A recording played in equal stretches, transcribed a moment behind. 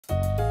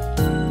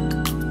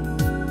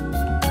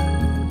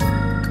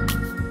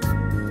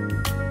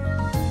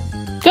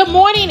Good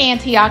morning,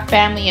 Antioch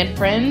family and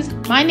friends.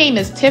 My name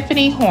is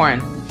Tiffany Horn.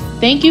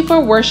 Thank you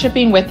for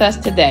worshiping with us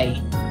today.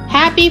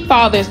 Happy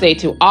Father's Day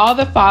to all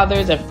the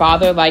fathers and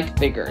father-like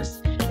figures.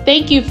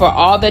 Thank you for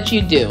all that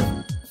you do.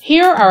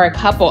 Here are a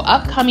couple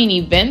upcoming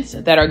events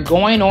that are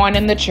going on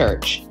in the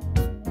church.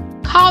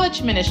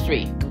 College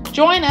Ministry.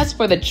 Join us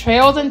for the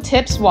Trails and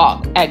Tips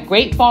Walk at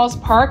Great Falls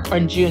Park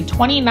on June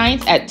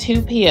 29th at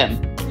 2 p.m.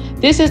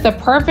 This is the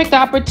perfect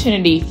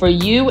opportunity for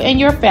you and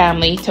your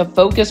family to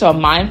focus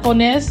on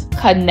mindfulness,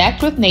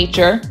 connect with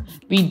nature,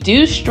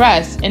 reduce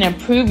stress, and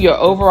improve your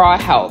overall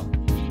health.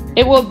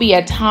 It will be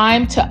a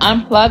time to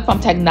unplug from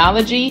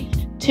technology,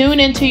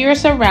 tune into your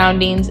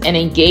surroundings, and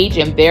engage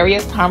in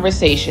various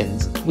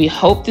conversations. We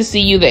hope to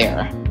see you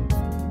there.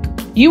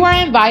 You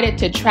are invited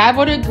to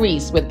travel to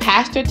Greece with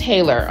Pastor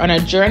Taylor on a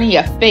journey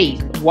of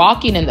faith,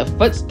 walking in the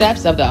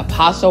footsteps of the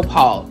Apostle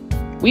Paul.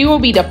 We will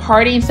be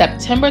departing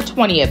September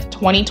 20th,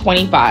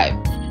 2025.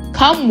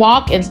 Come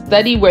walk and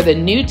study where the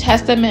New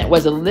Testament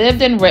was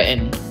lived and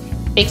written.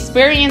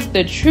 Experience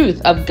the truth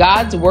of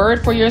God's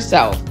Word for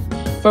yourself.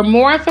 For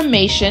more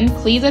information,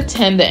 please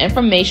attend the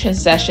information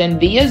session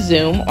via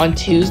Zoom on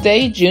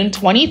Tuesday, June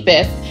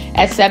 25th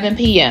at 7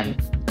 p.m.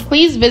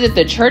 Please visit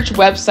the church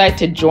website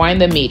to join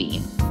the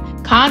meeting.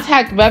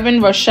 Contact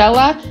Reverend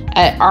Rochella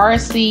at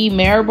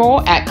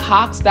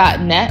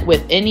rcmarable@cox.net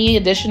with any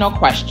additional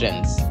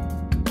questions.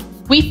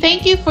 We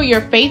thank you for your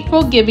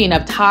faithful giving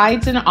of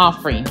tithes and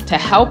offering to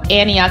help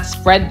Antioch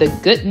spread the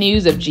good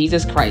news of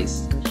Jesus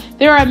Christ.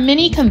 There are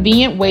many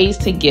convenient ways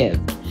to give.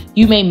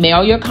 You may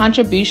mail your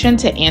contribution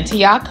to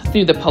Antioch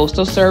through the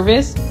postal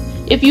service.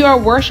 If you are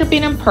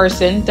worshiping in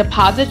person,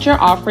 deposit your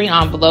offering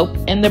envelope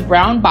in the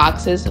brown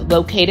boxes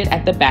located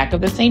at the back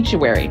of the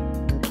sanctuary.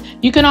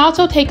 You can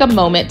also take a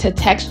moment to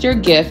text your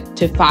gift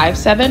to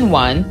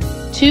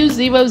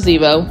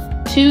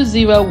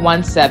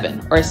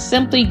 571-200-2017 or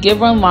simply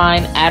give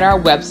online at our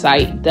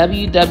website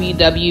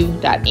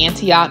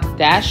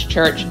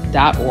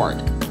www.antioch-church.org.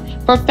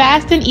 For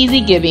fast and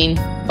easy giving,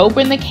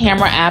 open the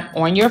camera app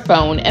on your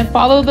phone and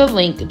follow the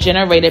link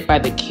generated by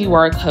the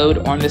QR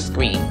code on the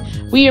screen.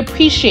 We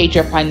appreciate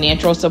your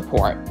financial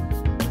support.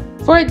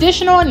 For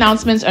additional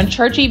announcements on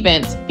church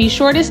events, be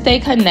sure to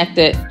stay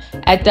connected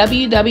at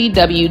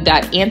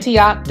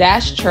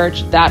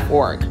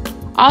www.antioch-church.org.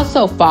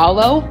 Also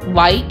follow,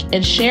 like,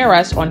 and share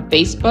us on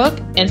Facebook,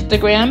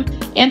 Instagram,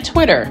 and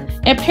Twitter,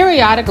 and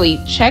periodically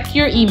check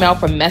your email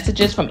for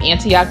messages from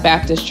Antioch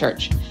Baptist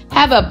Church.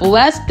 Have a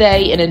blessed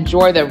day and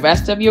enjoy the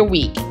rest of your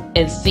week,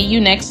 and see you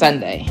next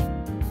Sunday.